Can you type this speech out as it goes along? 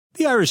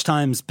the Irish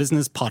Times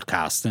Business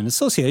Podcast in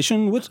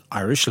association with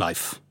Irish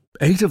Life.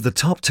 8 of the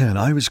top 10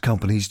 Irish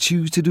companies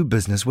choose to do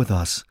business with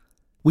us.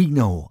 We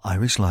know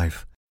Irish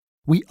Life.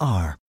 We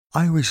are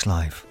Irish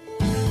Life.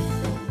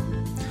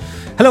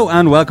 Hello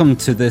and welcome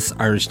to this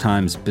Irish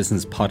Times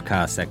Business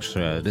Podcast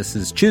Extra. This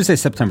is Tuesday,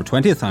 September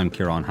 20th. I'm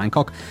Ciarán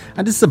Hancock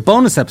and this is a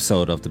bonus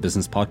episode of the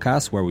Business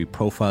Podcast where we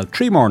profile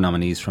 3 more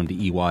nominees from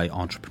the EY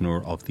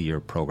Entrepreneur of the Year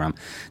programme.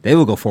 They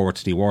will go forward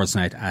to the awards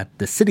night at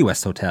the City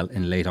West Hotel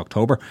in late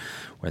October,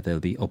 where they'll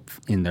be up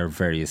in their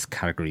various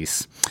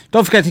categories.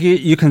 Don't forget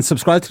you can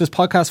subscribe to this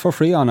podcast for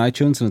free on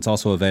iTunes, and it's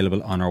also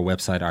available on our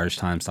website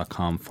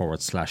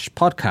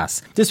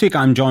irishtimes.com/podcast. This week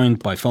I'm joined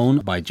by phone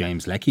by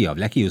James Leckie of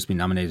Leckie, who's been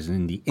nominated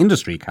in the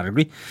industry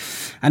category.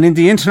 And in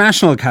the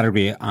international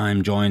category,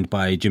 I'm joined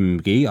by Jimmy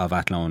McGee of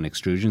Athlone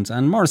Extrusions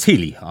and Maurice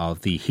Healy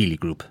of the Healy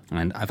Group.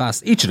 And I've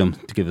asked each of them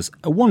to give us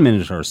a 1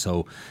 minute or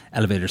so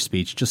elevator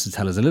speech just to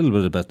tell us a little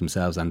bit about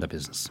themselves and their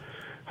business.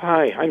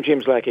 Hi, I'm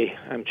James Leckie.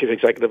 I'm Chief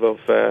Executive of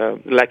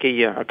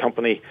Leckie, a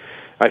company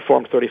I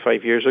formed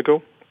 35 years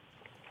ago.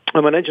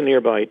 I'm an engineer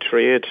by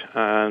trade,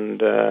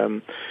 and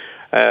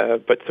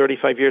about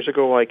 35 years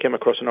ago I came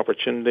across an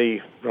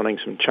opportunity running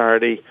some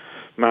charity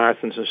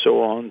marathons and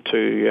so on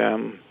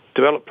to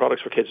develop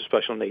products for kids with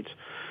special needs.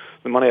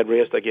 The money I'd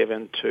raised I gave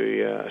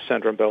into a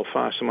centre in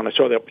Belfast, and when I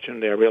saw the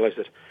opportunity I realised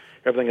that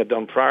everything I'd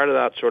done prior to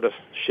that sort of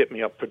shaped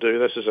me up to do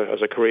this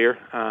as a career,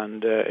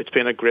 and it's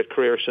been a great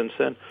career since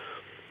then.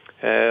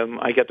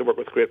 I get to work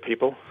with great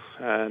people,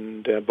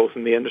 and both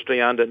in the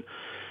industry and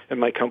in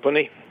my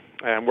company.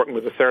 Working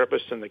with the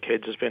therapists and the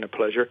kids has been a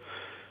pleasure.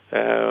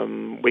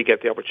 We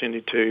get the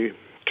opportunity to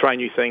try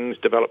new things,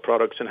 develop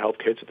products, and help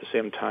kids at the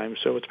same time.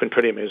 So it's been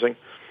pretty amazing.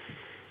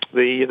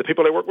 The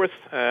people I work with,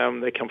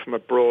 they come from a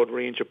broad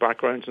range of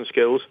backgrounds and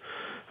skills,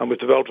 and we've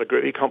developed a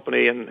great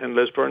company in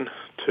Lisburn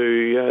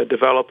to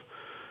develop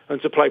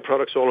and supply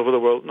products all over the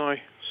world now.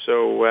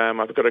 So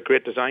I've got a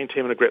great design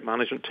team and a great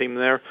management team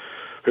there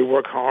who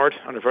work hard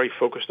and are very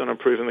focused on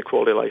improving the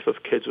quality of life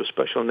of kids with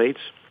special needs.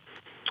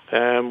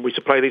 We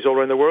supply these all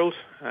around the world.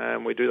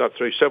 We do that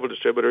through several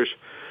distributors,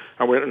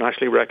 and we're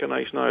internationally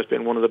recognised now as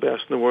being one of the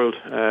best in the world.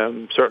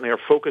 Certainly our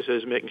focus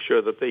is making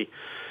sure that the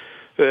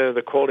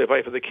quality of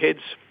life of the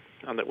kids,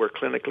 and that we're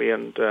clinically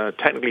and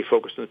technically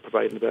focused on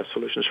providing the best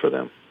solutions for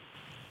them.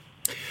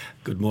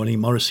 Good morning,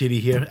 Maurice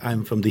Healy here.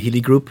 I'm from the Healy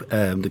Group.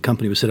 The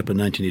company was set up in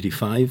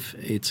 1985.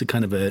 It's a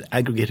kind of an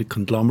aggregated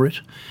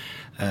conglomerate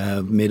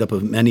made up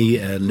of many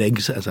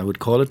legs, as I would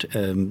call it.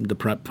 The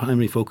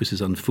primary focus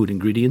is on food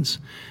ingredients,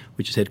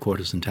 which is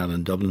headquarters in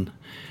Tallinn, Dublin.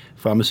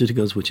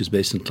 Pharmaceuticals, which is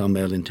based in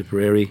Clonmel in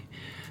Tipperary.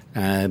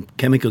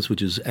 Chemicals,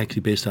 which is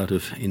actually based out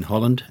of in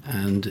Holland.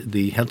 And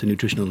the health and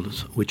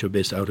nutritionals, which are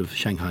based out of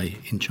Shanghai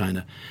in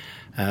China.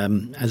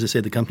 As I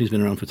said, the company's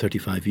been around for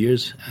 35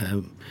 years.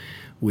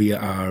 We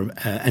are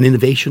an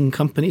innovation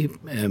company,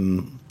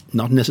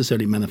 not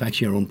necessarily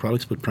manufacturing our own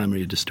products, but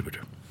primarily a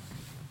distributor.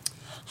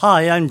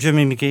 Hi, I'm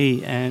Jimmy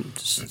McGee,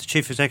 the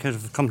Chief Executive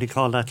of a company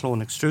called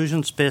Athlone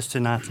Extrusions, based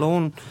in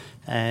Athlone.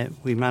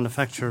 We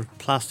manufacture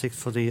plastic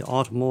for the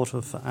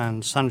automotive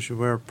and sanitary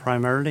ware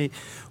primarily.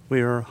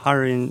 We're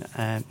hiring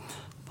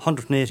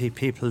 180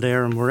 people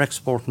there, and we're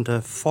exporting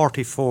to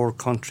 44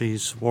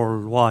 countries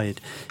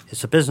worldwide.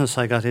 It's a business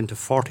I got into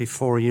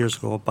 44 years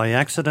ago by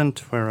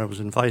accident, where I was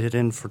invited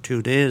in for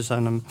 2 days,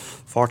 and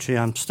unfortunately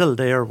I'm still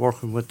there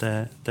working with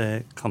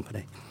the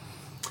company.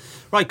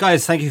 Right,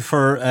 guys, thank you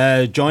for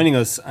joining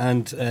us.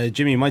 And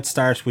Jimmy, might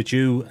start with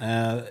you.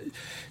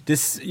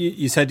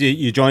 You said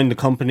you joined the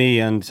company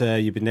and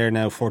you've been there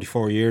now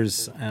 44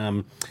 years.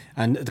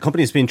 And the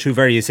company has been through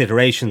various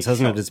iterations,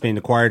 hasn't it? It's been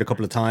acquired a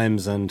couple of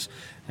times, and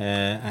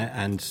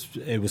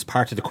it was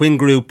part of the Quinn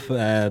Group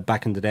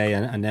back in the day,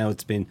 and now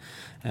it's been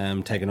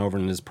taken over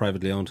and is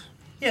privately owned.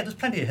 Yeah, there's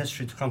plenty of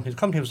history to the company. The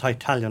company was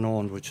Italian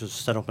owned, which was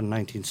set up in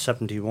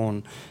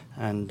 1971,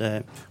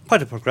 and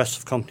quite a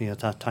progressive company at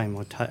that time,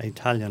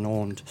 Italian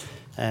owned.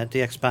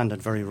 They expanded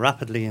very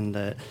rapidly in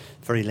the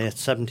very late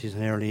 70s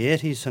and early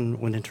 80s and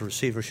went into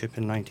receivership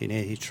in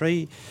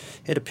 1983.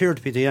 It appeared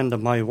to be the end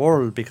of my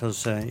world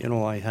because,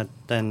 I had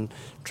then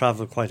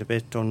travelled quite a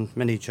bit, done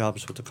many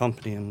jobs with the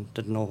company and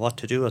didn't know what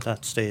to do at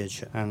that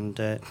stage. And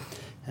a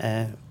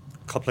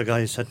couple of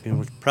guys said to me,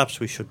 well, perhaps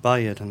we should buy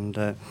it. And,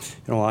 I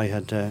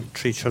had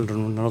 3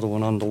 children and another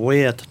one on the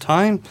way at the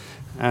time.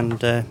 And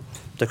they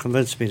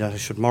convinced me that I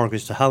should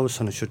mortgage the house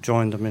and I should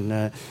join them in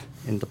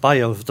the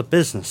buyout of the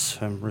business,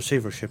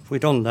 receivership. We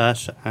done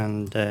that,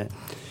 and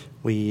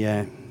we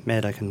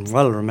made, I can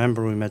well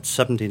remember, we made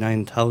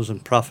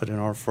 79,000 profit in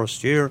our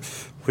first year,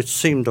 which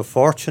seemed a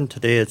fortune.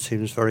 Today it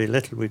seems very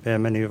little. We pay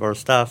many of our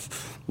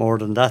staff more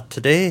than that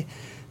today.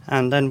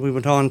 And then we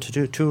went on to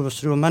do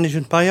a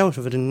management buyout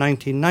of it in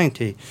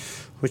 1990,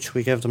 which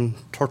we gave them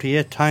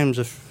 38 times,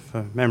 if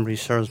memory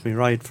serves me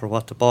right, for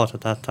what they bought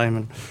at that time,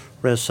 and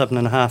raised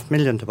 $7.5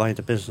 million to buy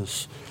the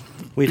business.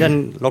 We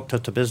then looked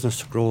at the business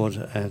to grow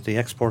the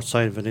export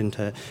side of it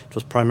it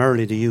was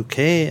primarily the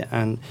UK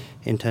and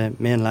into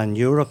mainland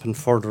Europe and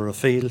further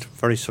afield.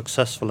 Very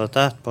successful at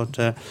that,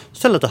 but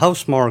still had the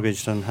house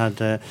mortgaged and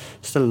had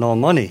still no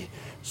money.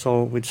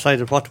 So we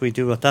decided what do we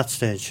do at that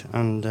stage,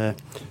 and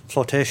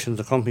flotation of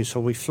the company.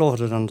 So we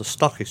floated on the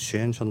stock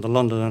exchange, on the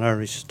London and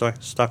Irish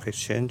Stock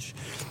Exchange.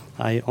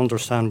 I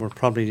understand we're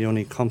probably the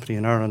only company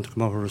in Ireland to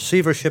come out of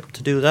receivership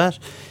to do that.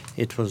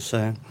 It was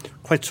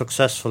quite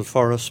successful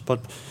for us,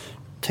 but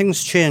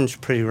things changed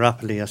pretty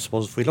rapidly, I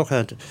suppose. If we look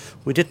at it,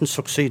 we didn't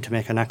succeed to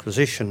make an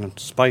acquisition, and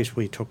despite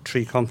we took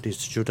 3 companies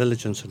to due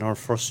diligence in our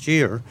first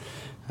year,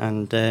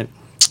 and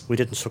we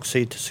didn't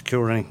succeed to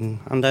secure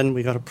anything. And then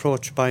we got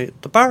approached by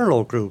the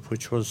Barlow Group,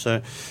 which was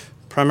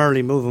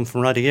primarily moving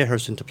from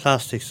radiators into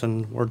plastics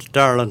and were the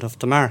darling of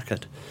the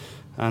market.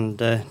 And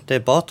they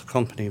bought the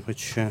company,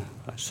 which I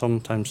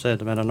sometimes said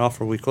they made an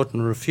offer we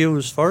couldn't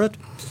refuse for it.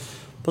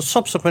 But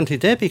subsequently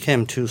they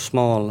became too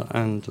small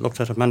and looked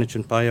at a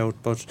management buyout.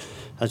 But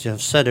as you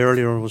have said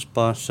earlier, was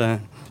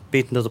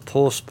beaten to the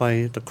post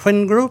by the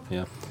Quinn Group.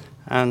 Yeah.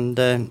 And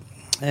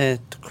the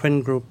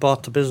Quinn Group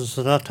bought the business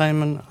at that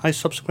time, and I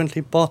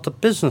subsequently bought the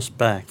business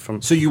back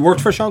from... So you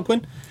worked for Sean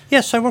Quinn?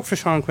 Yes, I worked for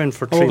Sean Quinn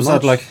for 3 months. What was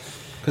that like?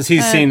 Because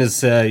he's seen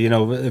as,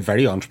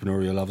 very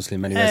entrepreneurial, obviously,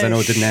 in many ways. I know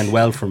it didn't end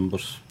well for him,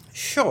 but...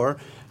 Sure.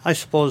 I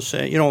suppose,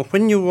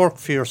 when you work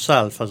for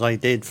yourself, as I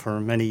did for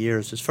many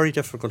years, it's very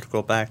difficult to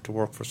go back to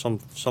work for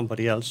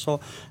somebody else.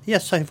 So,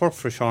 yes, I've worked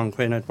for Sean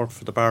Quinn, I'd worked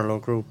for the Barlow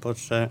Group,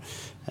 but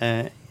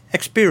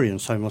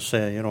experience, I must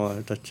say,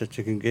 that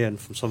you can gain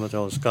from some of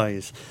those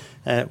guys.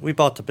 We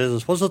bought the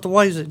business. Was it the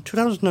wise in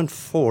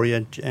 2004?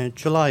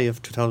 July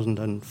of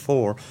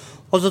 2004.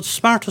 Was it the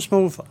smartest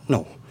move?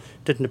 No.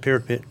 Didn't appear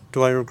to be.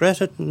 Do I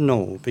regret it?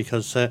 No,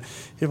 because it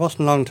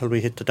wasn't long till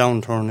we hit the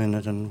downturn in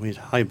it, and we had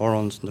high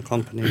borrowings in the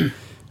company,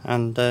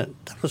 and that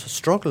was a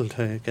struggle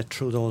to get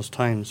through those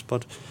times.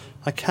 But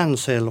I can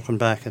say, looking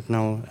back at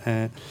now,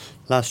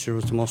 last year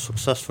was the most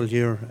successful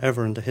year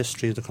ever in the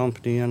history of the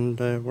company, and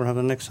we're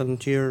having an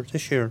excellent year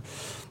this year.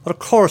 But of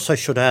course, I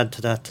should add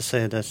to that to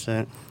say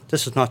that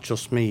this is not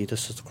just me.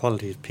 This is the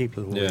quality of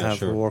people who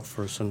who work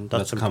for us, and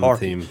that's important. A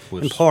common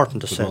theme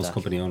important to say most that.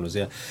 Company owners,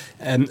 yeah.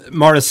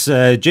 Maurice,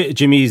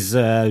 Jimmy's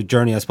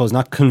journey, I suppose,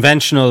 not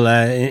conventional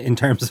in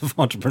terms of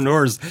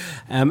entrepreneurs,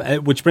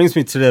 which brings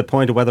me to the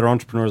point of whether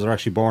entrepreneurs are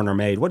actually born or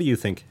made. What do you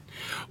think?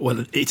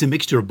 Well, it's a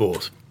mixture of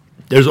both.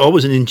 There's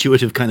always an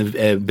intuitive kind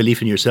of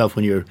belief in yourself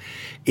when you're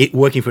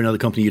working for another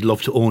company. You'd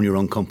love to own your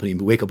own company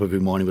and wake up every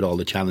morning with all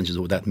the challenges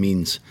of what that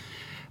means.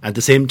 At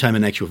the same time,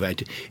 in actual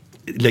fact,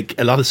 like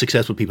a lot of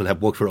successful people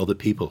have worked for other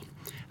people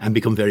and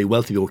become very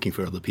wealthy working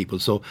for other people.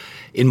 So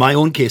in my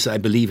own case, I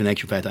believe in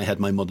actual fact I had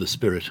my mother's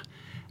spirit,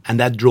 and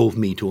that drove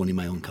me to owning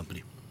my own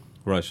company.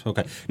 Right,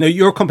 okay. Now,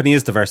 your company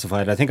is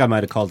diversified. I think I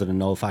might have called it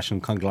an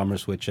old-fashioned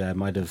conglomerate, which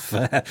might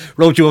have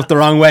wrote you up the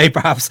wrong way,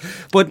 perhaps.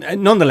 But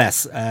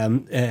nonetheless,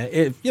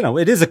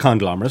 it is a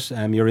conglomerate.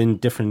 You're in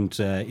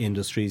different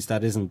industries.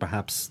 That isn't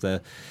perhaps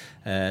the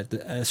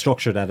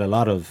structure that a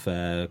lot of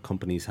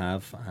companies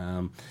have.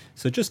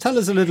 So just tell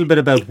us a little bit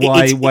about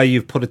why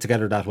you've put it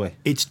together that way.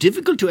 It's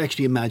difficult to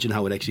actually imagine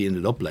how it actually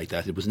ended up like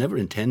that. It was never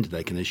intended,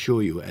 I can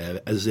assure you.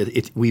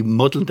 We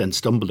muddled and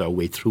stumbled our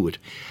way through it.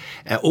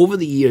 Over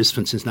the years,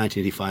 since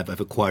 1985,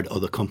 I've acquired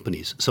other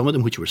companies, some of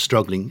them which were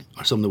struggling,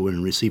 or some that were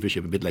in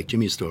receivership, a bit like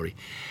Jimmy's story,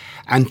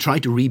 and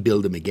tried to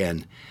rebuild them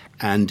again.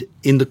 And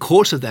in the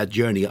course of that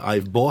journey,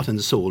 I've bought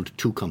and sold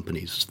 2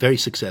 companies very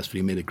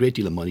successfully, made a great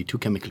deal of money, 2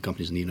 chemical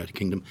companies in the United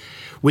Kingdom,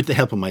 with the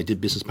help of my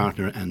business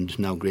partner and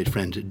now great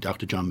friend,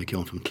 Dr. John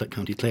McKeown from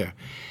County Clare.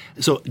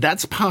 So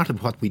that's part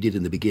of what we did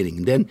in the beginning.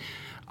 And then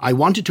I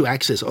wanted to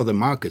access other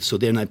markets, so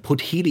then I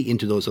put Healy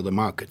into those other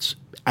markets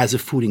as a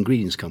food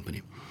ingredients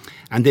company.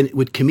 And then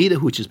with Comida,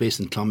 which is based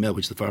in Clonmel,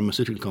 which is the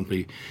pharmaceutical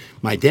company,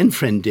 my then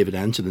friend David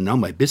Anson, and now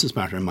my business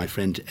partner and my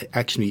friend,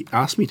 actually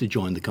asked me to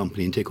join the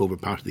company and take over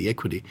part of the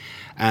equity,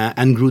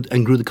 and grew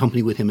the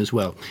company with him as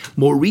well.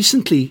 More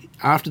recently,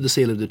 after the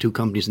sale of the 2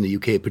 companies in the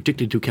UK,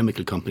 particularly 2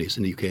 chemical companies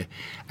in the UK,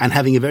 and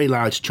having a very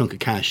large chunk of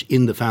cash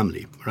in the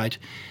family, right?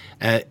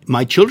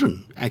 My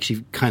children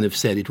actually kind of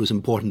said it was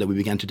important that we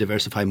began to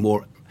diversify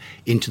more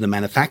into the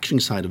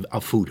manufacturing side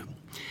of food.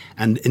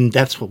 And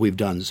that's what we've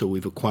done. So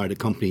we've acquired a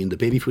company in the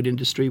baby food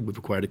industry. We've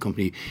acquired a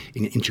company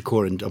in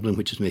Chicora in Dublin,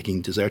 which is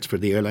making desserts for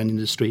the airline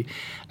industry.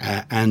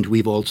 And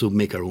we've also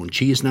make our own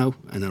cheese now,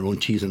 and our own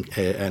cheese and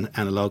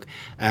analogue.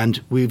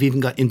 And we've even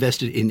got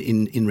invested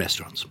in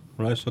restaurants.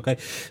 Right, okay.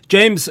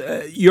 James,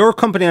 your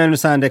company, I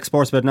understand,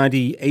 exports about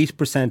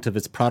 98% of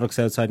its products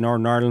outside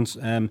Northern Ireland.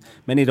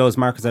 Many of those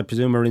markets, I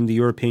presume, are in the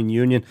European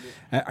Union.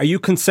 Are you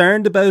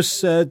concerned about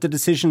the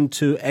decision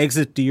to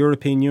exit the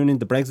European Union,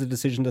 the Brexit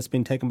decision that's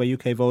been taken by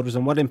UK voters,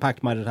 and what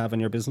impact might it have on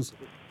your business?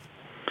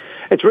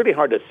 It's really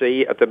hard to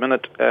see at the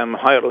minute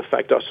how it'll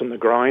affect us on the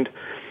ground.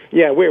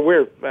 Yeah,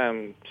 we're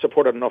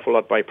supported an awful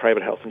lot by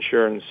private health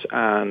insurance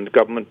and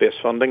government-based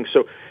funding,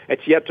 so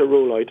it's yet to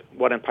rule out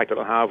what impact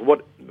it'll have.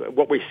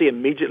 What we see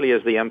immediately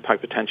is the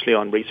impact potentially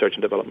on research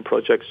and development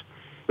projects.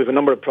 We have a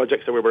number of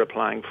projects that we were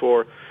applying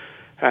for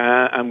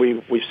And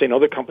we've seen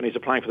other companies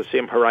applying for the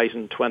same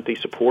Horizon 20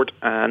 support,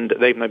 and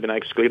they've now been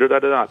excluded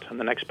out of that. And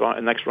the next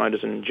round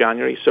is in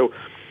January. So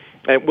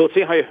we'll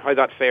see how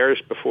that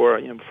fares before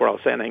I'll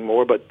say anything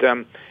more. But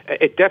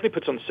it definitely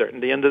puts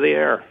uncertainty into the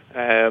air.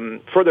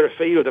 Further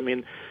afield, I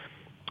mean,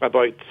 I'd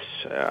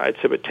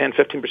say about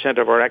 10-15%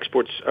 of our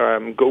exports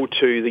go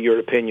to the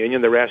European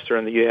Union. The rest are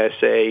in the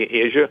USA,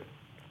 Asia.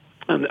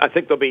 And I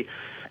think there'll be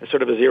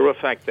sort of a zero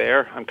effect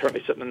there. I'm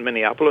currently sitting in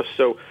Minneapolis,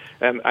 so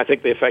I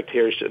think the effect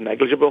here is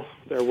negligible.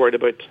 They're worried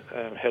about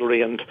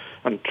Hillary and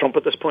Trump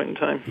at this point in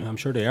time. I'm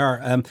sure they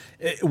are.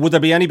 Would there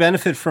be any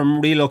benefit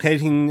from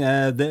relocating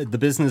the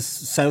business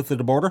south of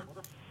the border?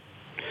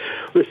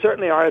 There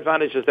certainly are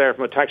advantages there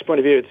from a tax point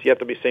of view. It's yet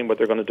to be seen what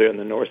they're going to do in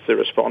the north to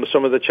respond to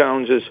some of the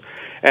challenges.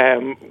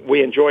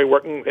 We enjoy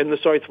working in the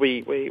south.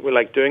 We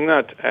like doing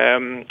that,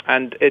 and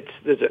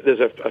there's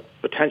a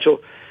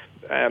potential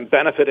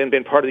benefit in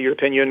being part of the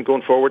European Union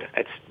going forward.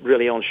 It's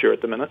really unsure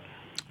at the minute.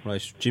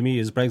 Right, Jimmy,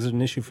 is Brexit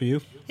an issue for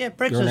you? Yeah,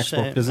 Brexit,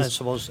 I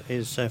suppose,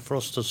 is for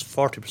us. There's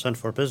 40%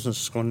 of our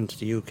business going into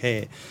the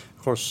UK.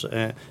 Of course,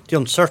 the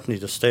uncertainty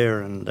that's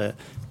there, and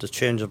the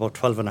change of about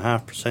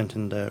 12.5%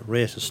 in the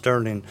rate of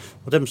sterling,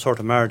 with them sort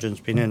of margins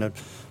being in it.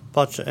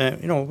 But,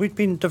 we've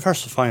been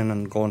diversifying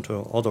and going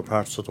to other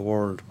parts of the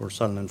world. We're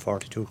selling in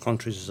 42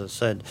 countries, as I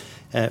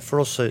said. For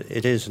us,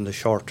 it is in the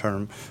short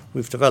term.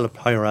 We've developed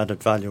higher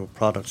added value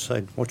products.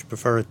 I'd much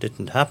prefer it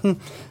didn't happen.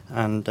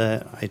 And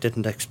I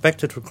didn't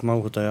expect it to come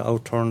out with the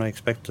outturn. I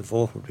expected the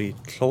vote would be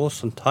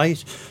close and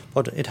tight.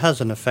 But it has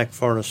an effect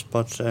for us.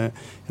 But,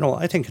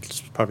 I think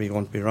it's probably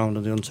going to be around,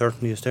 and the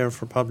uncertainty is there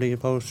for probably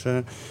about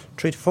 3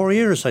 to 4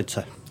 years, I'd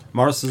say.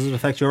 Maurice, does it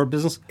affect your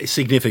business?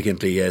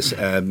 Significantly, yes.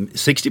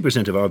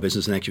 60% of our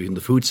business, and actually in the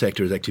food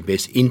sector, is actually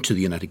based into the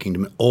United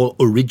Kingdom, all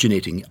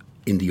originating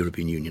in the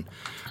European Union,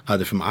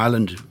 either from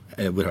Ireland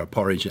with our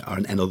porridge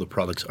and other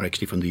products, are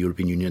actually from the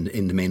European Union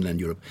in the mainland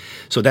Europe.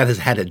 So that has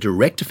had a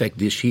direct effect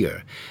this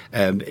year.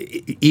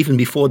 Even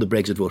before the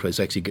Brexit vote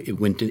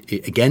went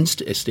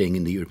against staying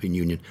in the European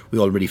Union, we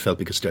already felt,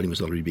 because sterling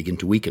was already beginning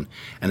to weaken.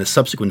 And a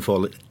subsequent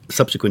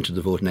to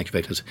the vote, in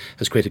actual fact,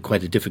 has created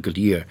quite a difficult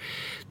year.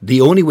 The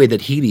only way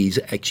that Healy's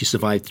actually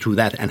survived through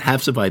that, and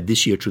have survived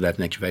this year through that,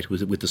 in actual fact,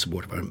 was with the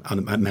support of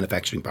our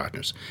manufacturing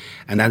partners.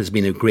 And that has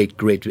been a great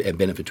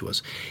benefit to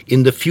us.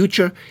 In the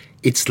future,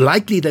 it's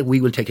likely that we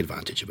will take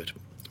advantage of it.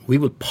 We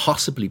will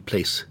possibly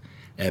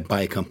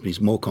buy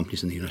more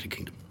companies in the United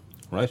Kingdom.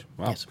 Right,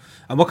 wow. Yes.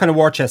 And what kind of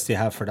war chest do you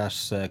have for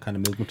that kind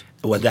of movement?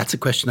 Well, that's a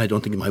question I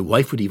don't think my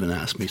wife would even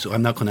ask me, so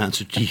I'm not going to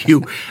answer to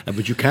you.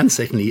 But you can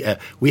certainly.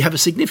 We have a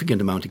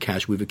significant amount of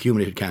cash. We've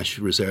accumulated cash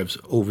reserves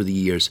over the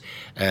years.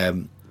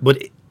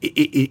 But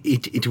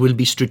it will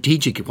be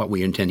strategic in what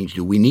we're intending to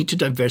do. We need to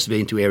diversify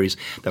into areas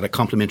that are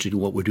complementary to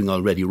what we're doing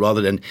already,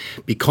 rather than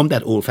become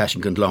that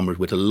old-fashioned conglomerate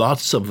with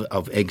lots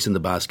of eggs in the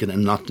basket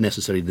and not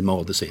necessarily them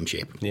all the same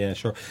shape. Yeah,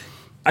 sure.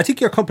 I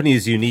think your company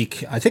is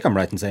unique. I think I'm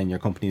right in saying your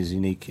company is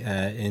unique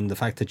in the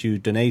fact that you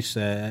donate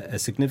a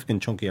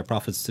significant chunk of your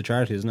profits to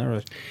charity, isn't that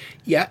right?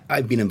 Yeah,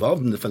 I've been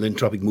involved in the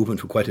philanthropic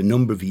movement for quite a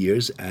number of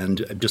years,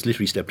 and I've just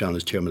literally stepped down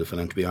as chairman of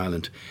Philanthropy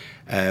Ireland.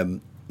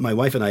 My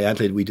wife and I,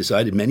 Adelaide, we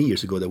decided many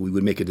years ago that we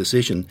would make a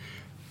decision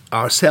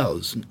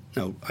ourselves.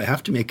 Now, I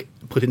have to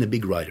put in a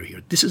big rider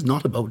here. This is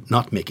not about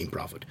not making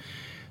profit.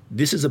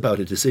 This is about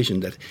a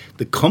decision that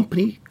the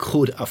company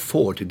could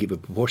afford to give a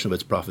proportion of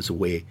its profits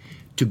away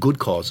to good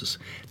causes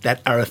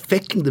that are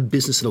affecting the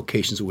business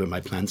locations where my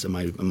plants and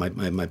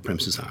my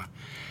premises are.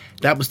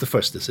 That was the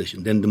first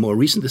decision. Then the more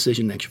recent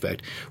decision, in actual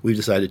fact, we've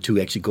decided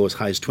to actually go as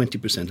high as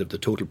 20% of the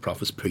total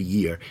profits per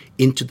year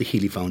into the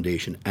Healy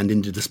Foundation, and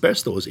then to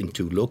disperse those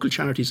into local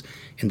charities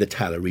in the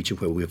Tallaght region,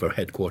 where we have our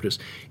headquarters,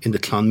 in the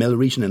Clonmel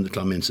region and the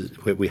Clonmel,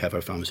 where we have our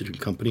pharmaceutical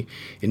company,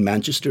 in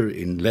Manchester,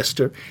 in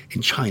Leicester,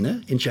 in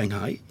China, in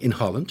Shanghai, in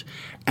Holland,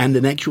 and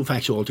in actual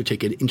fact also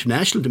take an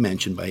international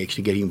dimension by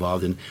actually getting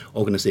involved in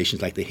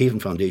organisations like the Haven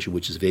Foundation,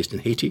 which is based in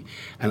Haiti,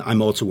 and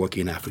I'm also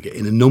working in Africa,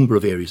 in a number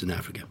of areas in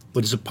Africa.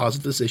 But it's a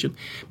positive decision.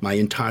 My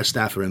entire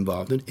staff are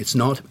involved in it. It's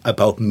not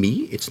about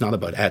me. It's not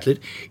about Adelaide.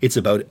 It's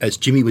about, as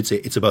Jimmy would say,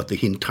 it's about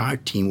the entire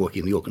team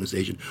working in the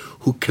organisation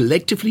who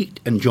collectively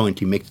and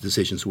jointly make the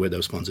decisions where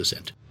those funds are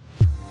sent.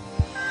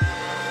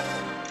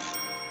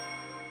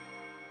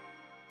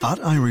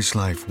 At Irish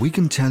Life, we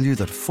can tell you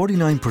that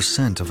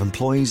 49% of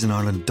employees in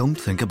Ireland don't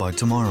think about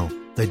tomorrow.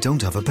 They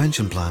don't have a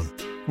pension plan.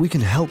 We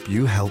can help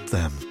you help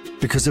them.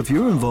 Because if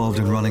you're involved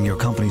in running your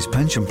company's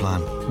pension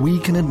plan, we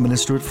can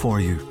administer it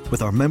for you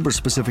with our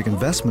member-specific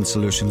investment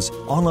solutions,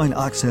 online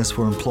access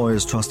for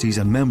employers, trustees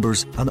and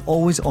members, and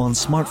always-on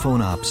smartphone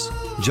apps.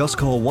 Just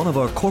call one of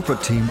our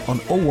corporate team on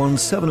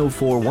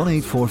 01704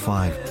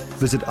 1845.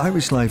 Visit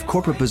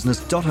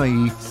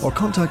irishlifecorporatebusiness.ie or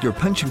contact your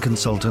pension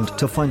consultant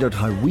to find out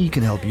how we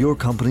can help your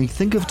company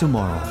think of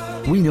tomorrow.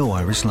 We know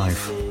Irish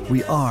Life.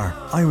 We are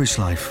Irish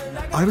Life.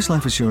 Irish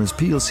Life Assurance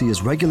plc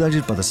is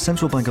regulated by the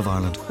Central Bank of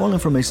Ireland. All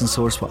information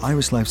sourced for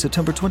Irish Life,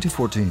 September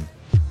 2014.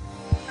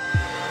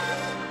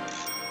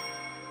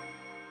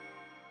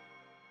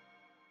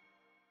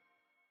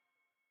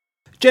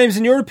 James,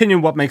 in your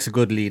opinion, what makes a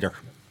good leader?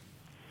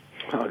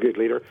 a good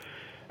leader?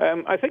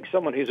 I think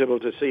someone who's able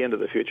to see into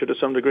the future to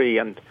some degree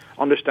and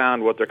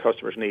understand what their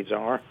customers' needs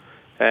are.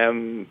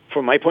 From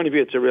my point of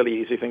view, it's a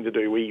really easy thing to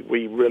do.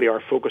 We really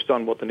are focused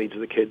on what the needs of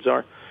the kids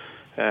are.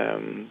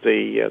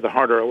 The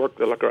harder I work,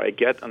 the luckier I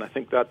get, and I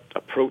think that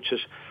approach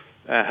has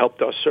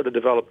helped us sort of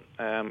develop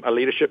a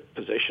leadership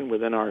position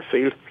within our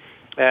field.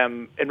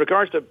 In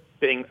regards to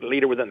being a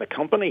leader within the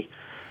company,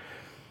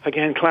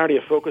 again, clarity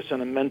of focus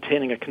and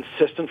maintaining a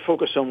consistent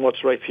focus on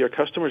what's right for your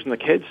customers and the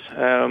kids.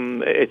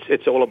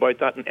 It's all about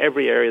that in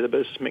every area of the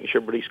business, making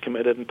sure everybody's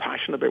committed and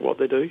passionate about what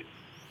they do.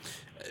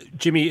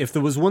 Jimmy, if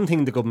there was one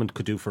thing the government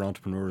could do for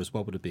entrepreneurs,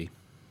 what would it be?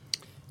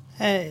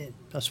 I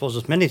suppose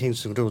there's many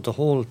things to do with the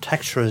whole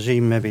tax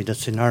regime maybe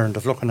that's in Ireland,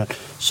 of looking at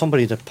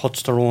somebody that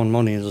puts their own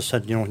money, as I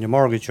said, when you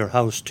mortgage your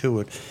house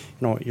to it,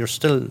 you're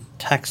still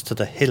taxed to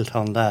the hilt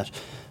on that.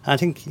 I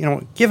think,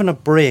 giving a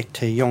break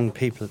to young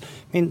people. I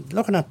mean,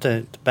 looking at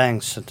the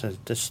banks,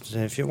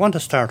 if you want to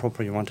start up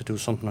or you want to do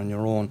something on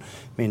your own,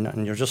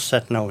 and you're just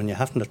setting out and you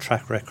haven't a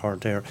track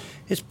record there,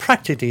 it's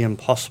practically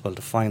impossible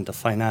to find the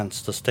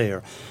finance that's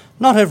there.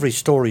 Not every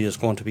story is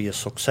going to be a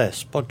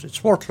success, but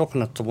it's worth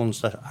looking at the ones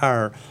that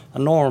are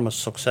enormous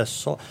success.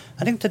 So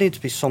I think there needs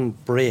to be some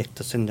break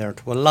that's in there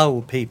to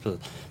allow people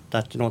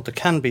that, there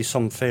can be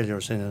some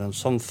failures in it and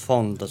some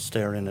fun that's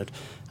there in it,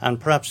 and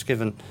perhaps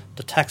giving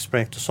the tax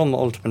break to some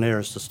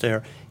entrepreneurs that's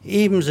there,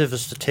 even if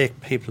it's to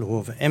take people who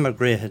have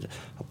emigrated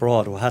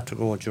abroad, who had to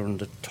go during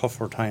the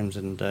tougher times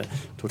in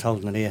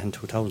 2008 and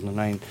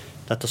 2009,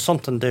 that there's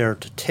something there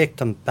to take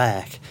them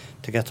back,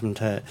 to get them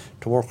to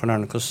work on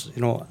Ireland. Because,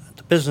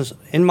 the business,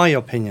 in my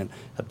opinion,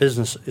 a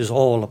business is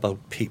all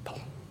about people.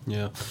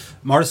 Yeah.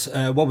 Maurice,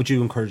 what would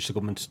you encourage the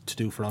government to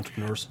do for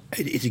entrepreneurs?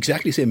 It's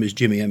exactly the same as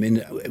Jimmy. I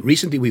mean,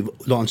 recently we've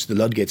launched the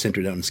Ludgate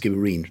Centre down in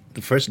Skibbereen,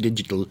 the first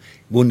digital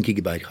 1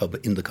 gigabyte hub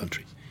in the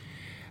country.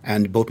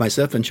 And both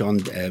myself and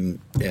Sean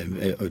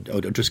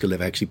O'Driscoll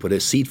have actually put a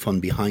seed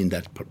fund behind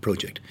that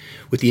project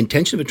with the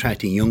intention of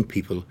attracting young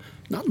people,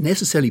 not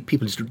necessarily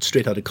people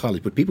straight out of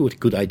college, but people with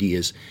good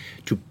ideas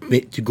to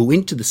go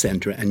into the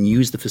centre and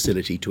use the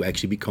facility to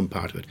actually become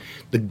part of it.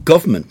 The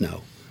government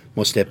now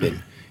must step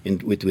in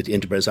with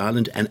Enterprise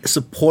Ireland and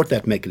support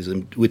that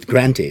mechanism with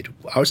grant aid.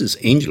 Ours is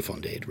angel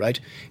fund aid, right?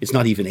 It's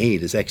not even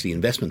aid, it's actually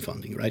investment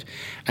funding, right?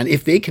 And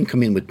if they can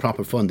come in with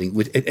proper funding,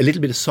 with a little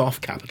bit of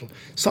soft capital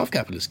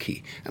is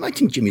key. And I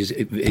think Jimmy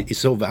is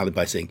so valid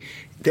by saying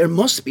there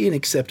must be an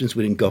acceptance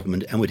within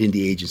government and within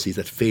the agencies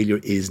that failure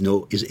is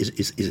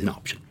an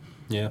option.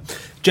 Yeah.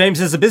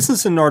 James, as a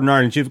business in Northern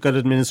Ireland, you've got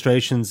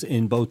administrations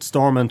in both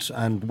Stormont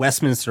and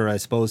Westminster, I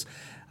suppose.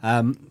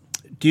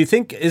 Do you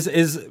think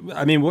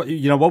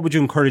what would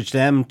you encourage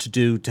them to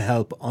do to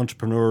help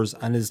entrepreneurs?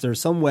 And is there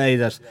some way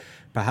that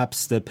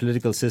perhaps the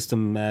political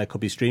system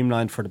could be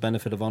streamlined for the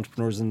benefit of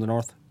entrepreneurs in the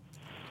north?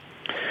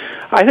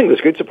 I think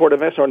there's good support.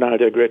 Northern Ireland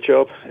did a great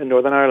job in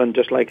Northern Ireland,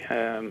 just like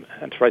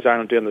Enterprise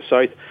Ireland do in the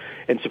south,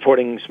 in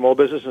supporting small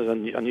businesses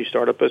and new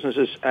startup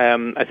businesses.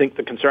 I think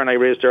the concern I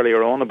raised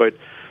earlier on about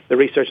the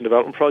research and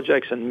development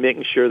projects and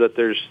making sure that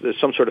there's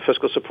some sort of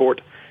fiscal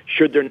support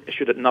should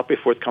it not be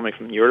forthcoming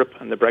from Europe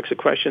and the Brexit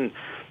question,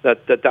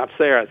 that's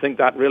there. I think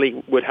that really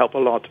would help a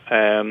lot.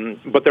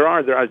 But there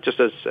are just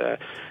as the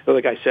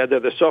other guy said,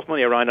 there's soft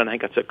money around, and I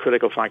think that's a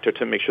critical factor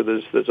to make sure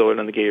there's oil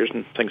in the gears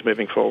and things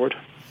moving forward.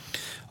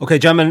 Okay,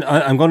 gentlemen,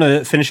 I'm going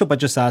to finish up by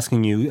just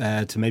asking you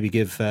to maybe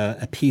give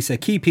a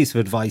key piece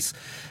of advice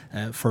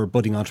for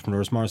budding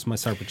entrepreneurs. Maurice, I might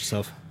start with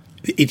yourself.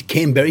 It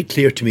came very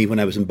clear to me when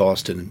I was in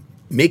Boston.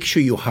 Make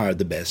sure you hire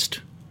the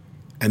best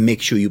and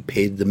make sure you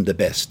pay them the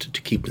best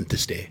to keep them to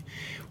stay.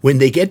 When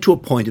they get to a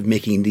point of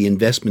making the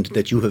investment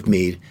that you have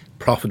made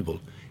profitable,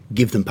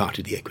 give them part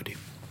of the equity.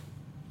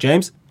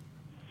 James?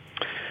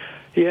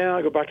 Yeah,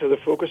 I go back to the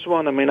focus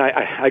one. I mean,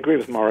 I agree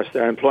with Maurice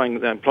there. Employing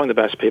the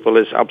best people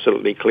is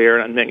absolutely clear,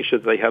 and making sure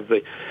that they have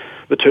the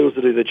tools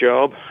to do the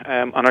job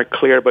and are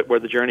clear about where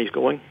the journey is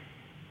going.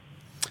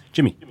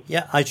 Jimmy?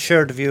 Yeah, I'd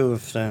share the view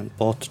of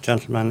both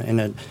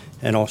gentlemen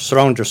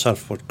surround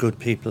yourself with good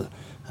people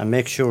and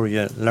make sure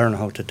you learn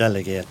how to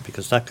delegate,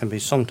 because that can be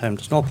sometimes,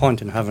 there's no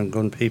point in having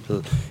good people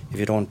if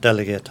you don't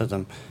delegate to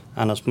them.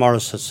 And as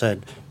Maurice has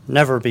said,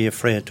 never be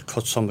afraid to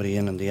cut somebody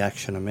in the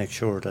action and make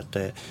sure that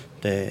they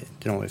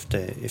if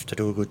they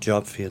do a good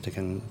job for you, they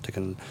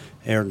can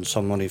earn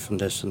some money from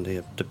this and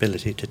the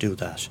ability to do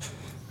that.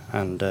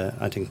 And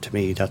I think to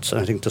me I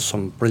think there's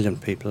some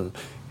brilliant people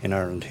in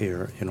Ireland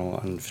here,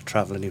 and if you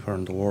travel anywhere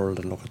in the world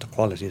and look at the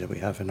quality that we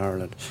have in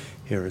Ireland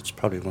here, it's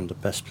probably one of the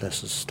best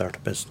places to start a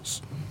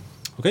business.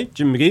 Okay,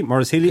 Jim McGee,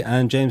 Maurice Healy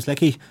and James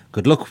Leckie,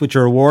 good luck with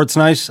your awards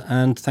tonight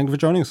and thank you for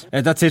joining us.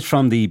 That's it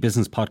from the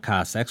Business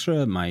Podcast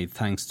Extra. My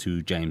thanks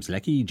to James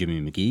Leckie,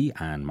 Jimmy McGee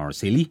and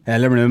Maurice Healy.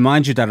 Let me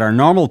remind you that our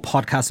normal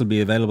podcast will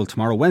be available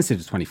tomorrow, Wednesday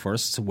the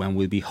 21st, when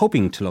we'll be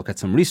hoping to look at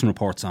some recent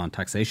reports on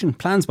taxation,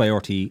 plans by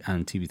RTE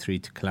and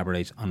TV3 to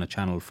collaborate on a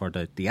channel for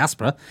the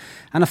diaspora,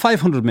 and a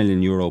 €500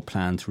 million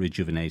plan to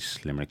rejuvenate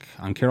Limerick.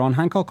 I'm Ciarán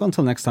Hancock.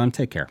 Until next time,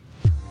 take care.